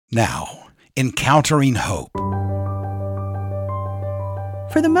Now, encountering hope.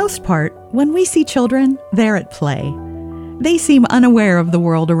 For the most part, when we see children, they're at play. They seem unaware of the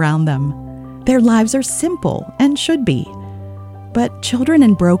world around them. Their lives are simple and should be. But children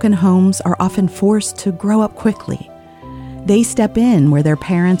in broken homes are often forced to grow up quickly. They step in where their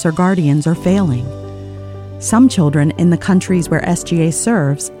parents or guardians are failing. Some children in the countries where SGA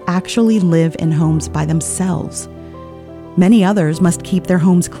serves actually live in homes by themselves. Many others must keep their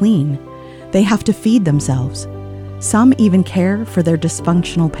homes clean. They have to feed themselves. Some even care for their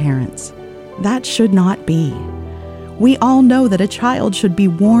dysfunctional parents. That should not be. We all know that a child should be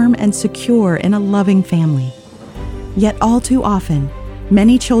warm and secure in a loving family. Yet all too often,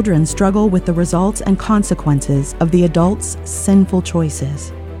 many children struggle with the results and consequences of the adults' sinful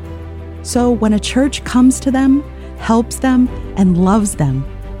choices. So when a church comes to them, helps them, and loves them,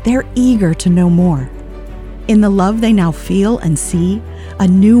 they're eager to know more. In the love they now feel and see, a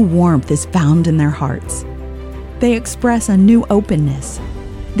new warmth is found in their hearts. They express a new openness.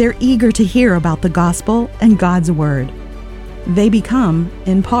 They're eager to hear about the gospel and God's word. They become,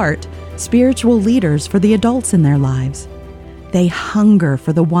 in part, spiritual leaders for the adults in their lives. They hunger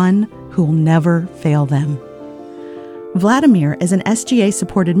for the one who will never fail them. Vladimir is an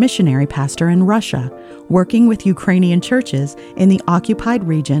SGA-supported missionary pastor in Russia, working with Ukrainian churches in the occupied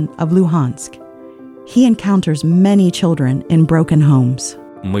region of Luhansk. He encounters many children in broken homes.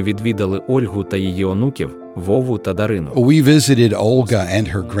 Ми відвідали Ольгу та її онуків, Вову та Дарину. We visited Olga and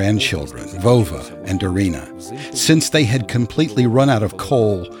her grandchildren, Vova and Darina. Since they had completely run out of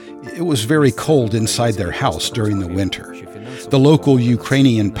coal, it was very cold inside their house during the winter. The local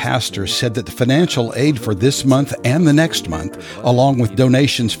Ukrainian pastor said that the financial aid for this month and the next month, along with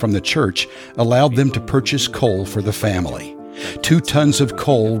donations from the church, allowed them to purchase coal for the family. 2 tons of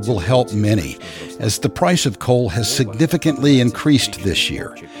coal will help many, as the price of coal has significantly increased this year.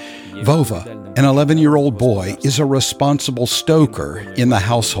 Vova, an 11-year-old boy, is a responsible stoker in the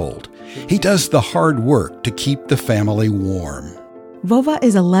household. He does the hard work to keep the family warm. Vova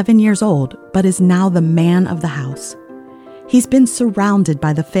is 11 years old, but is now the man of the house. He's been surrounded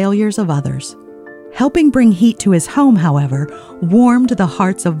by the failures of others. Helping bring heat to his home, however, warmed the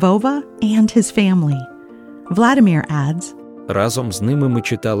hearts of Vova and his family. Vladimir adds, Разом з ними ми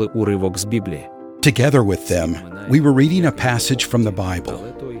читали уривок з Біблії. Together with them, we were reading a passage from the Bible.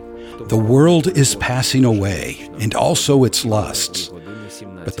 The world is passing away, and also its lusts.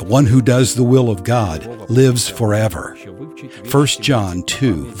 But the one who does the will of God lives forever. 1 John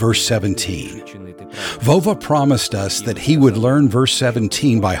 2, verse 17. Vova promised us that he would learn verse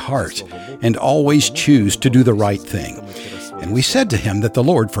 17 by heart and always choose to do the right thing. And we said to him that the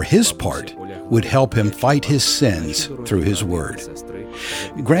Lord, for his part, would help him fight his sins through his word.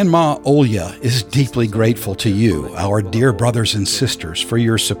 Grandma Olya is deeply grateful to you, our dear brothers and sisters, for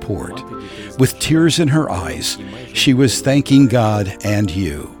your support. With tears in her eyes, she was thanking God and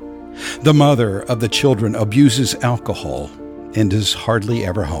you. The mother of the children abuses alcohol and is hardly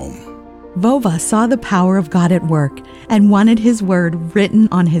ever home. Vova saw the power of God at work and wanted his word written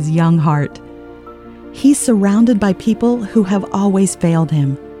on his young heart. He's surrounded by people who have always failed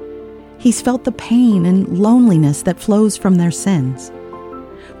him. He's felt the pain and loneliness that flows from their sins.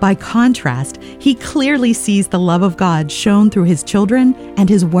 By contrast, he clearly sees the love of God shown through his children and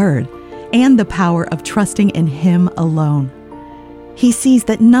his word, and the power of trusting in him alone. He sees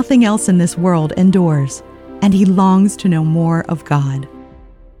that nothing else in this world endures, and he longs to know more of God.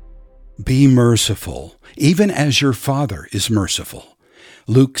 Be merciful, even as your Father is merciful.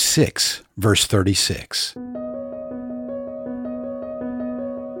 Luke 6, verse 36.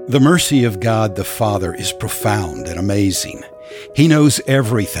 The mercy of God the Father is profound and amazing. He knows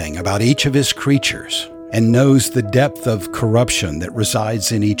everything about each of his creatures and knows the depth of corruption that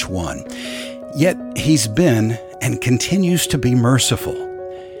resides in each one. Yet he's been and continues to be merciful.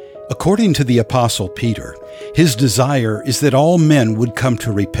 According to the Apostle Peter, his desire is that all men would come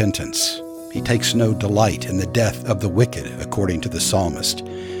to repentance. He takes no delight in the death of the wicked, according to the psalmist.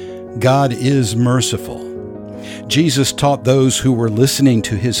 God is merciful. Jesus taught those who were listening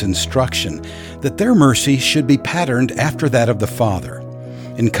to his instruction that their mercy should be patterned after that of the Father.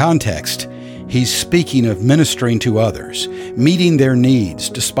 In context, he's speaking of ministering to others, meeting their needs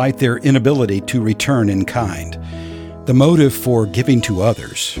despite their inability to return in kind. The motive for giving to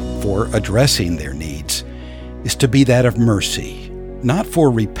others, for addressing their needs, is to be that of mercy, not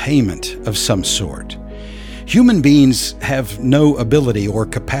for repayment of some sort. Human beings have no ability or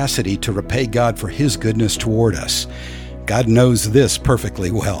capacity to repay God for his goodness toward us. God knows this perfectly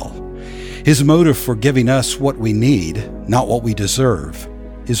well. His motive for giving us what we need, not what we deserve,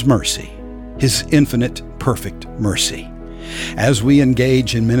 is mercy, his infinite, perfect mercy. As we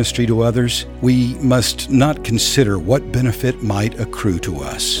engage in ministry to others, we must not consider what benefit might accrue to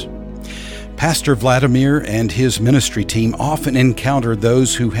us. Pastor Vladimir and his ministry team often encounter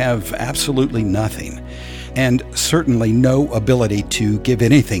those who have absolutely nothing, and certainly no ability to give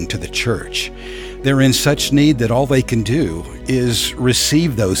anything to the church. They're in such need that all they can do is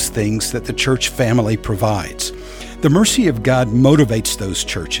receive those things that the church family provides. The mercy of God motivates those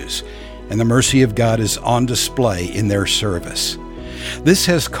churches, and the mercy of God is on display in their service. This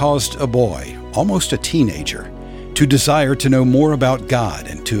has caused a boy, almost a teenager, to desire to know more about God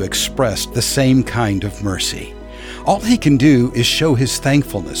and to express the same kind of mercy. All he can do is show his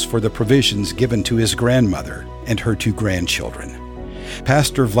thankfulness for the provisions given to his grandmother and her 2 grandchildren.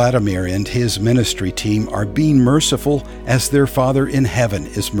 Pastor Vladimir and his ministry team are being merciful as their Father in heaven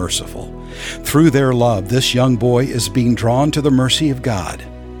is merciful. Through their love, this young boy is being drawn to the mercy of God.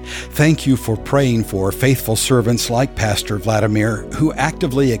 Thank you for praying for faithful servants like Pastor Vladimir who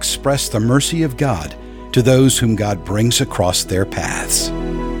actively express the mercy of God to those whom God brings across their paths.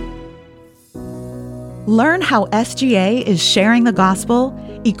 Learn how SGA is sharing the gospel,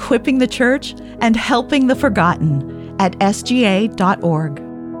 equipping the church, and helping the forgotten at sga.org.